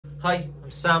Hi, I'm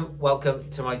Sam, welcome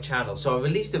to my channel. So I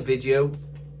released a video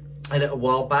a little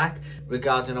while back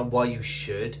regarding on why you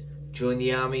should join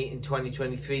the army in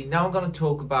 2023. Now I'm going to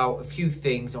talk about a few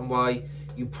things on why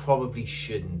you probably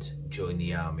shouldn't join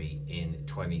the army in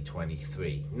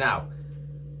 2023. Now,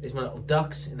 there's my little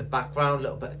ducks in the background, a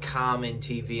little bit of calming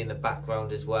TV in the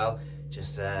background as well.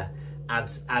 Just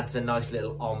adds a nice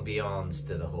little ambiance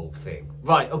to the whole thing.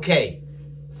 Right, okay,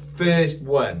 first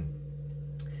one.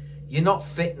 You're not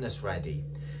fitness ready.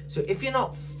 So if you're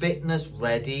not fitness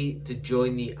ready to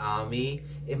join the army,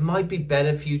 it might be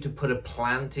better for you to put a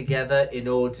plan together in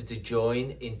order to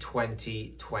join in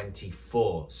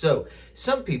 2024. So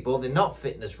some people, they're not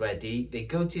fitness ready. They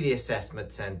go to the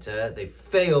assessment center, they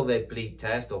fail their bleep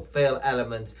test or fail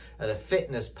elements of the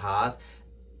fitness part.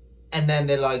 And then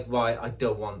they're like, right, I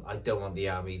don't want the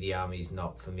army. The army's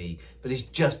not for me. But it's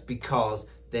just because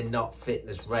they're not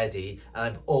fitness ready and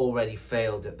I've already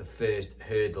failed at the first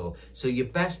hurdle. So your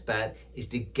best bet is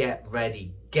to get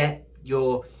ready. Get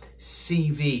your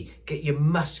CV, get your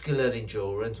muscular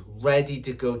endurance ready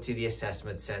to go to the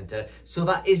assessment center. So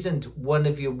that isn't one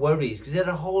of your worries, because there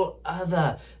are a whole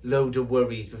other load of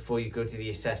worries before you go to the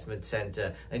assessment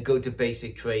center and go to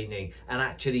basic training and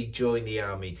actually join the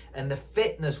army. And the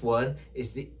fitness one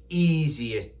is the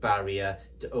easiest barrier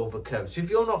to overcome. So if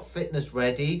you're not fitness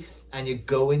ready and you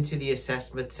go into the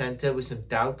assessment center with some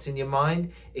doubts in your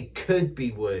mind, it could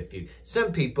be worth you.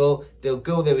 Some people, they'll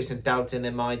go there with some doubt in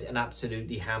their mind and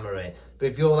absolutely hammer it. But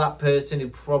if you're that person who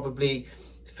probably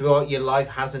throughout your life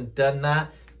hasn't done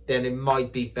that, then it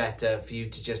might be better for you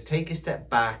to just take a step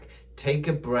back, take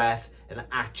a breath, and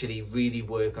actually really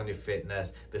work on your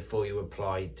fitness before you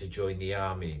apply to join the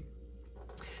army.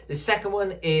 The second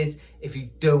one is if you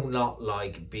do not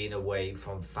like being away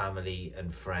from family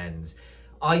and friends.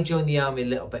 I joined the army a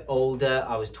little bit older.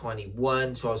 I was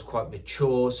 21, so I was quite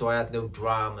mature. So I had no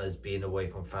dramas being away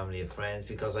from family and friends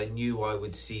because I knew I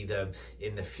would see them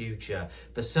in the future.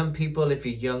 But some people, if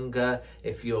you're younger,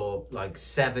 if you're like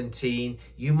 17,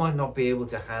 you might not be able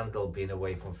to handle being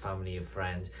away from family and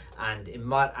friends. And it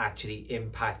might actually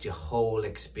impact your whole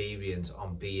experience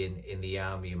on being in the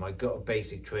army. You might go to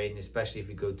basic training, especially if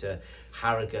you go to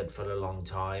Harrogate for a long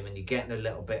time and you're getting a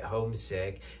little bit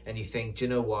homesick and you think, do you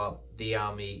know what? The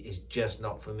army is just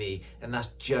not for me. And that's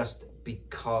just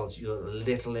because you're a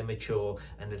little immature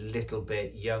and a little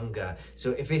bit younger.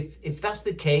 So if that's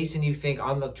the case and you think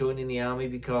I'm not joining the army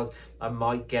because I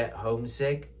might get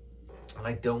homesick and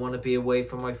I don't want to be away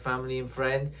from my family and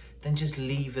friends, then just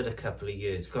leave it a couple of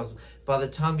years, because by the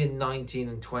time you're 19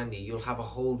 and 20, you'll have a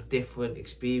whole different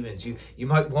experience. You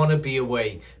might want to be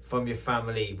away from your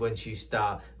family once you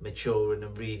start maturing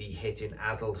and really hitting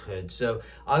adulthood. So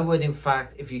I would, in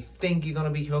fact, if you think you're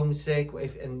going to be homesick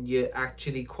and you're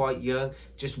actually quite young,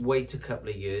 just wait a couple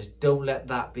of years. Don't let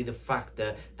that be the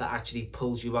factor that actually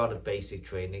pulls you out of basic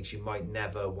training. You might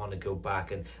never want to go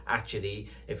back. And actually,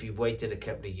 if you waited a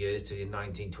couple of years till you're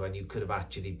 19, 20, you could have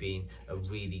actually been a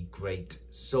really great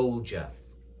soldier.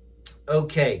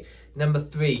 Okay, number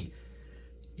 3,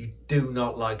 you do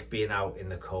not like being out in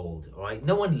the cold. All right,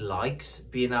 no one likes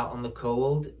being out on the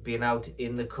cold, being out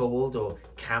in the cold or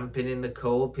camping in the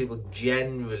cold. People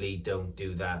generally don't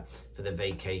do that for the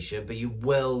vacation, but you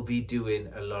will be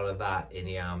doing a lot of that in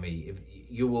the army.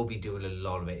 You will be doing a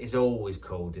lot of it. It's always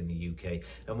cold in the UK.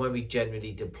 And when we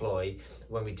generally deploy,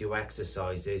 when we do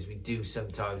exercises, we do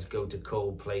sometimes go to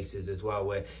cold places as well,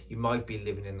 where you might be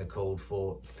living in the cold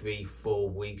for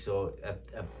 3-4 weeks or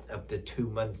up to 2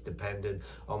 months, depending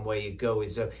on where you're going.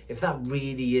 So if that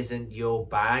really isn't your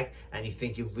bag and you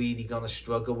think you're really going to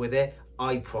struggle with it,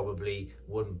 I probably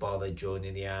wouldn't bother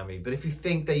joining the army. But if you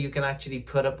think that you can actually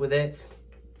put up with it,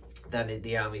 then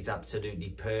the army is absolutely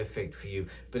perfect for you.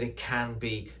 But it can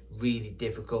be really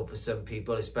difficult for some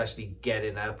people, especially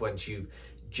getting up once you've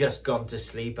just gone to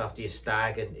sleep after your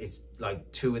stag and it's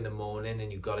like 2 in the morning and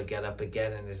you've got to get up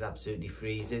again and it's absolutely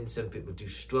freezing. Some people do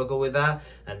struggle with that,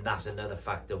 and that's another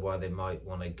factor why they might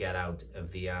want to get out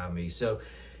of the army. So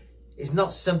it's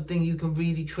not something you can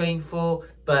really train for,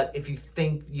 but if you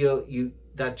think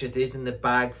that just isn't the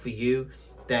bag for you,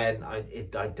 then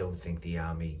I don't think the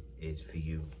army is for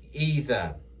you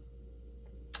either.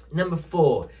 Number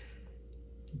 4,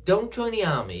 don't join the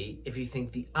army if you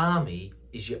think the army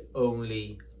is your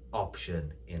only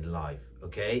option in life.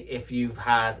 Okay, if you've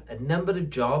had a number of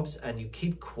jobs and you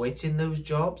keep quitting those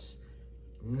jobs,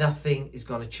 nothing is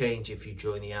going to change if you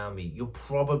join the army. You'll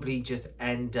probably just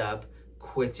end up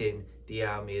quitting the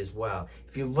army as well.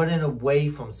 If you're running away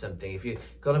from something, if you're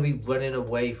going to be running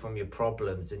away from your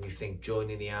problems and you think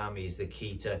joining the army is the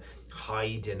key to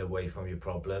hiding away from your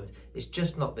problems, it's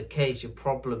just not the case. Your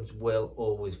problems will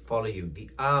always follow you. The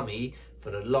army,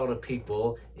 for a lot of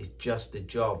people, is just a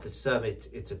job. For some,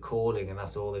 it's a calling and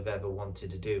that's all they've ever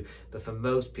wanted to do. But for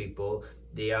most people,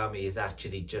 the army is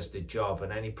actually just a job,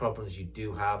 and any problems you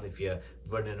do have, if you're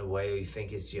running away or you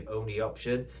think it's your only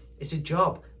option, it's a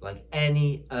job like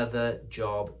any other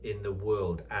job in the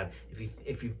world. And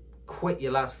if you quit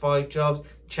your last 5 jobs,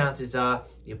 chances are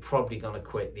you're probably going to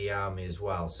quit the army as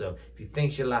well. So if you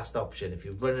think it's your last option, if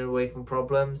you're running away from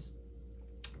problems,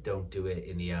 don't do it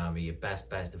in the army. Your best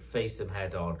bet is to face them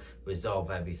head on,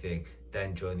 resolve everything,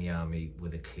 then join the army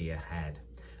with a clear head.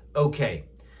 Okay,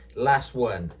 last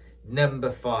one.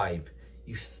 Number 5,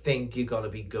 you think you're going to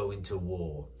be going to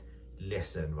war.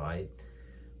 Listen, right?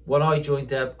 When I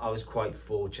joined up, I was quite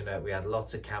fortunate. We had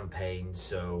lots of campaigns,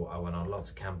 so I went on lots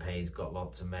of campaigns, got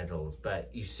lots of medals. But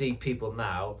you see people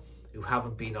now who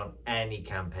haven't been on any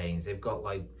campaigns. They've got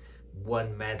like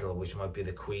 1 medal, which might be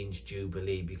the Queen's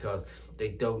Jubilee, because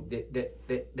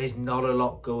there's not a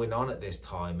lot going on at this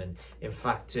time. And in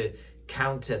fact, to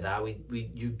counter that,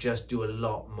 you just do a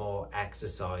lot more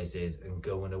exercises and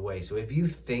going away. So if you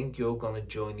think you're going to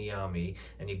join the army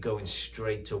and you're going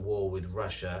straight to war with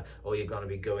Russia, or you're going to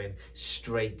be going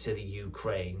straight to the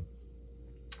Ukraine,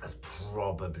 that's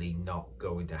probably not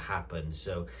going to happen.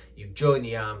 So you join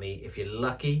the army. If you're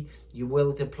lucky, you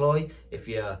will deploy. If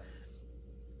you're,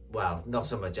 well, not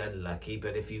so much unlucky,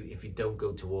 but if you don't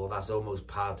go to war, that's almost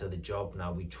part of the job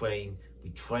now. We train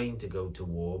to go to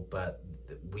war, but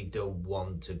we don't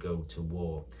want to go to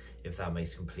war, if that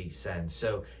makes complete sense.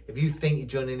 So if you think you're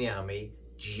joining the army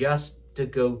just to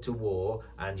go to war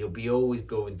and you'll be always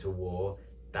going to war,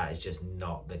 that is just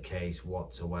not the case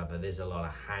whatsoever. There's a lot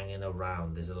of hanging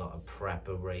around, there's a lot of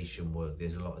preparation work,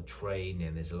 there's a lot of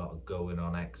training, there's a lot of going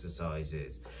on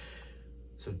exercises.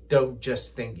 So don't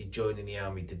just think you're joining the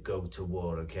army to go to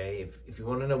war, okay? If you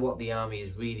want to know what the army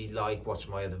is really like, watch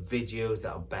my other videos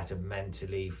that'll better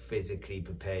mentally, physically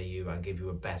prepare you and give you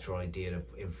a better idea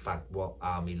of, in fact, what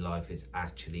army life is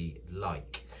actually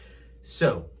like.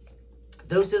 So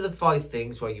those are the 5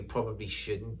 things why you probably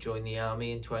shouldn't join the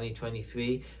army in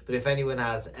 2023. But if anyone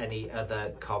has any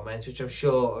other comments, which I'm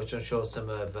sure some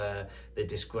of the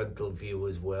disgruntled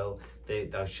viewers will,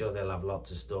 I'm sure they'll have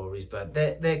lots of stories. But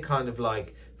they're kind of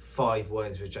like 5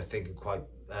 ones which I think are quite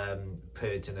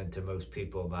pertinent to most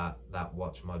people that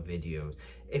watch my videos.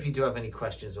 If you do have any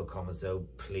questions or comments though,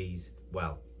 please,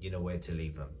 well, you know where to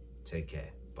leave them. Take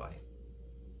care. Bye.